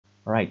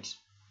Right.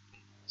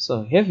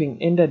 So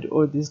having entered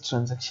all these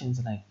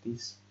transactions like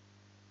this,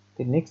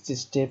 the next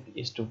step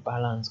is to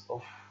balance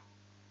off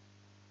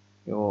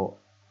your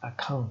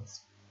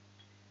accounts.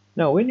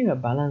 Now when you are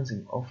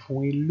balancing off,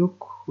 we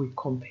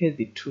compare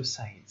the two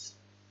sides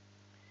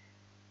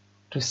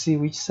to see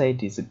which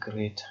side is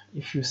greater.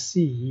 If you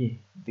see here,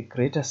 the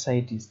greater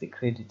side is the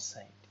credit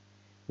side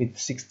with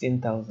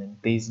 16,000.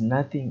 There is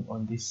nothing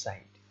on this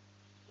side.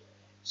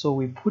 So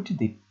we put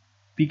the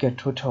bigger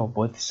total on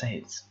both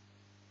sides.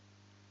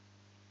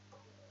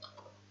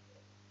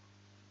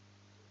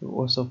 We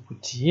also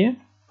put here.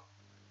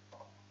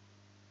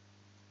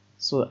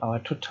 So our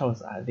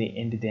totals are there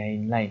and they are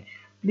in line.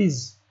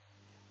 Please,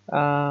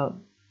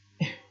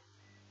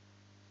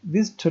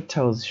 these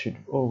totals should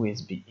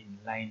always be in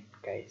line,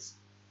 guys.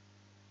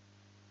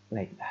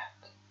 Like that.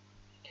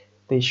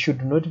 There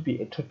should not be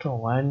a total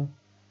one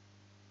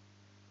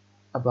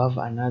above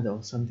another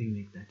or something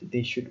like that.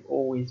 They should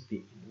always be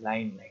in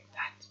line like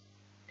that.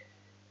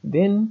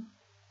 Then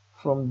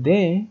from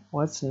there,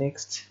 what's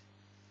next?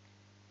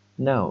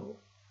 Now,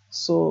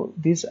 so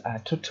these are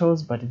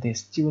totals, but there's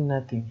still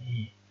nothing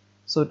here.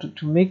 So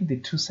to make the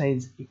two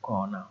sides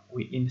equal now,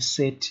 we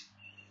insert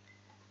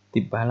the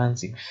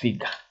balancing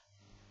figure.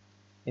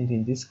 And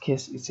in this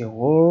case, it's a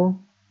whole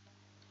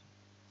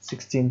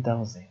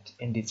 16,000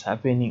 and it's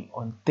happening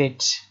on 30.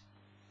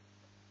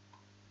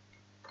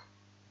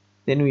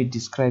 Then we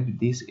describe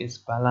this as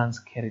balance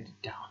carried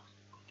down.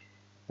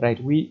 Right,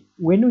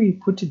 when we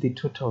put the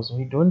totals,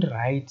 we don't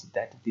write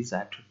that these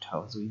are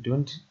totals. We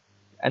don't,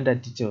 under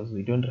details,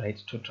 we don't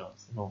write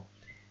totals. No,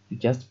 you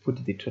just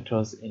put the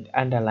totals and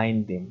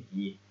underline them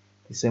here,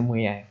 the same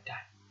way I've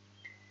done.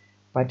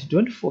 But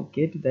don't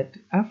forget that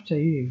after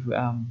you've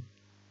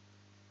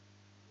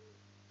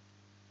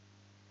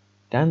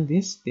done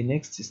this, the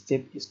next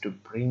step is to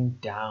bring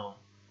down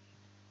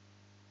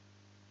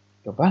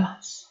your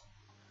balance.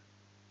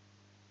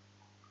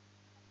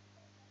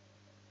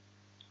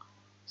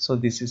 So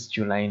this is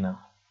July now,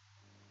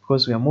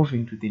 because we are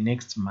moving to the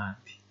next month.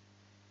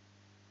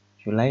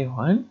 July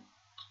 1,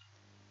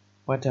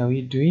 what are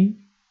we doing?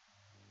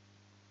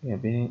 We are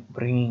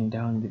bringing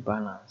down the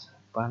balance.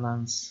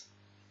 Balance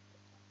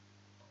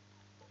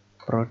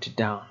brought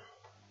down.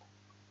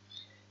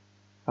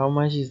 How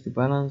much is the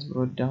balance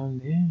brought down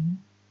there?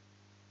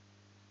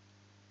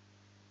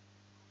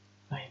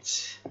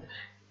 Right.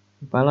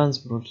 Balance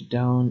brought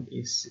down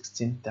is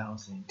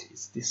 16,000.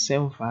 It's the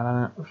same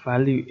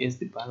value as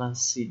the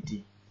balance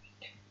CD.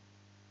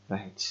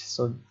 Right.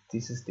 So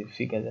this is the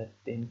figure that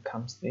then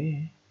comes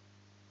there.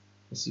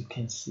 As you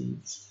can see,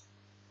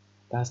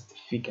 that's the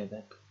figure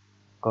that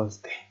goes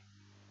there.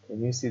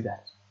 Can you see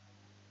that?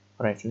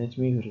 Alright, let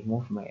me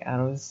remove my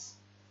arrows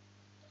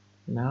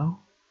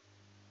now.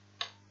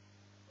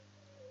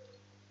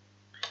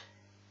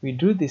 We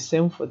do the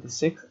same for the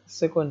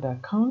second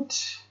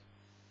account.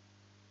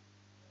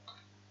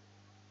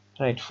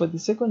 Right, for the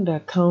second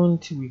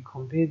account, we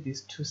compare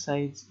these two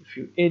sides. If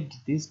you add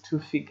these two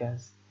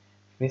figures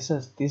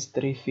versus these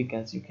three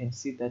figures, you can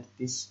see that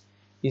this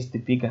is the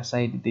bigger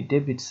side. The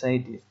debit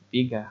side is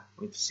bigger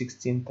with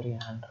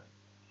 16,300.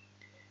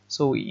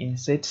 So we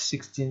insert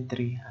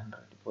 16,300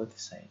 both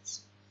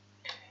sides.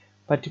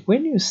 But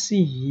when you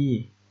see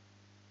here,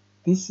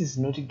 this is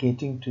not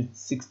getting to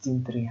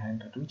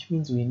 16,300, which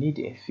means we need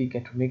a figure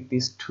to make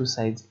these two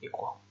sides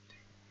equal.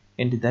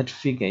 And that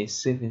figure is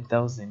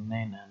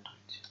 7,900.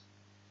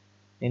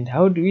 And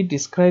how do we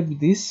describe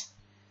this?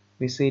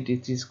 We said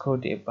it is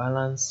called a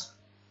balance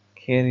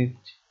carried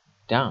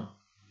down.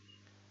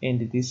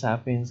 And this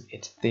happens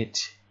at 30.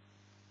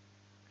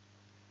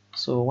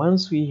 So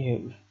once we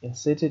have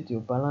inserted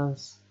your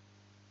balance,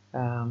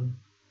 there,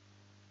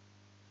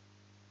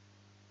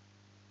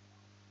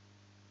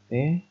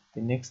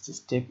 the next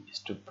step is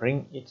to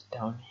bring it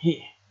down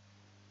here.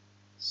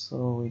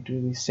 So we do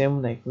the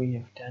same like we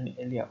have done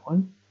earlier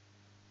on.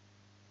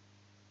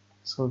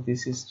 So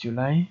this is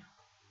July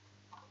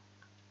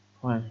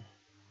 1.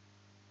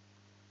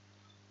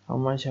 How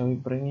much are we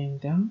bringing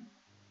down?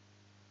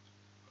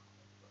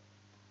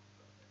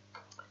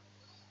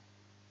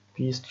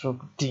 P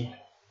stroke D.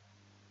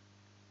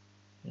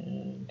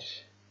 And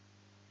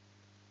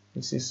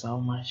this is how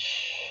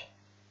much?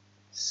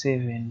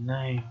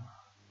 7900.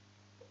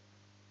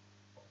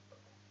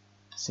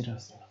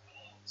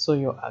 So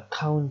your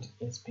account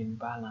has been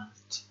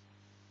balanced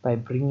by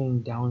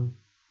bringing down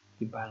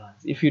the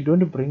balance. If you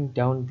don't bring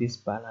down this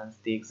balance,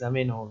 the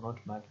examiner will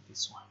not mark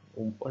this one,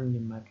 will only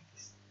mark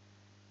this.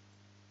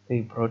 They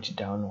brought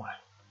down one.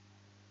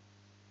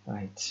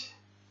 Right.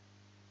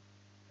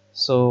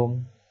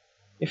 So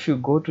if you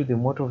go to the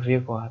motor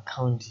vehicle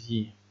account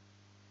here,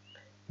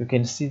 you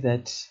can see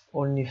that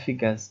only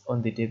figures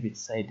on the debit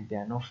side, there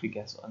are no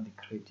figures on the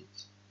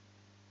credit.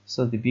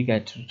 So the bigger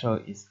total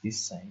is this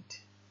side,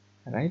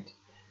 right?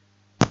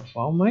 Of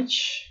how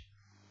much?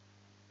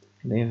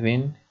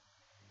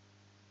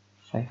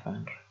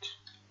 11,500.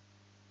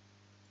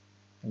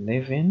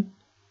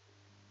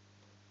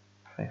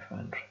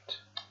 11,500.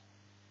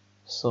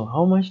 So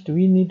how much do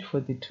we need for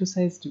the two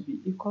sides to be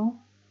equal?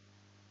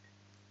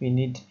 we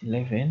need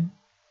 11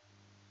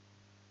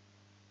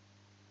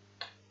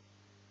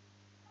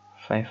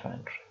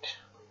 500,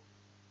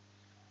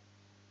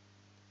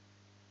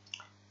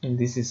 and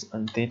this is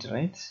on 30,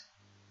 right?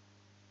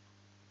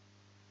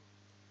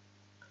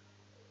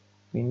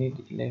 We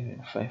need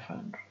 11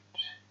 500,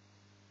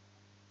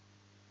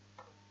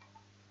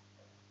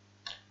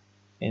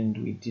 and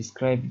we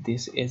describe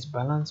this as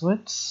balance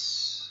what?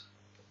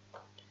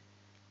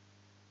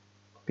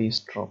 B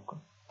stroke,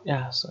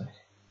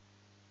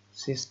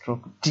 C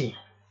stroke D,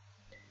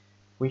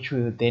 which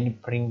we will then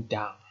bring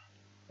down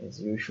as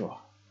usual.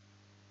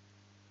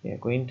 We are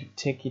going to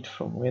take it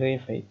from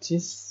wherever it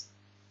is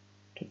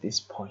to this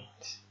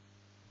point.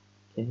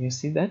 Can you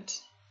see that?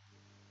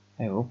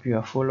 I hope you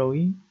are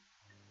following.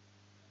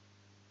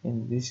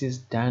 And this is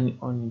done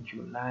on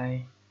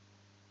July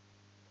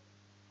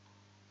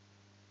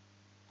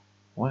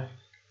 1.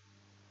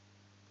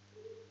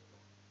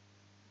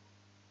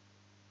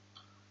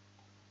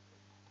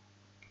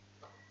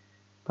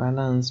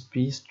 Balance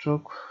B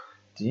stroke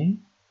D.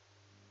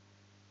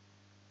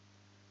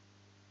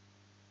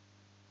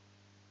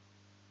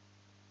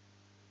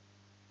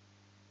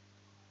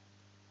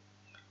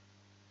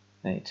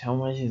 Right, how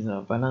much is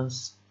our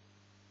balance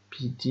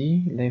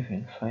PD?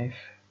 11,500,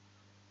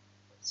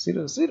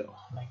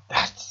 like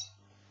that.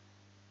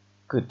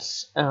 Good.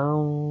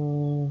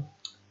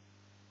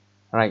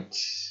 Right.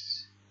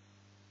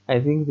 I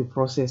think the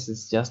process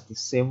is just the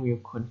same. You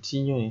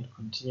continue and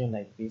continue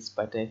like this,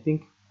 but I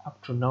think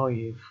up to now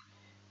you've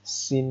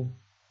seen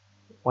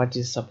what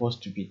is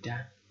supposed to be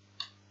done.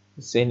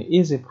 It's an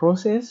easy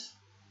process.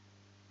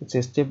 It's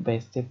a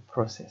step-by-step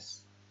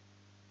process.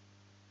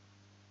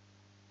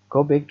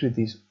 Go back to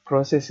these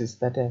processes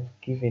that I've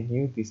given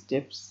you, the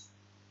steps,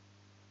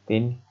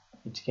 then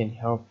it can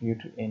help you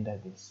to enter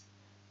this.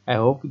 I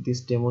hope this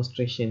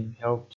demonstration helped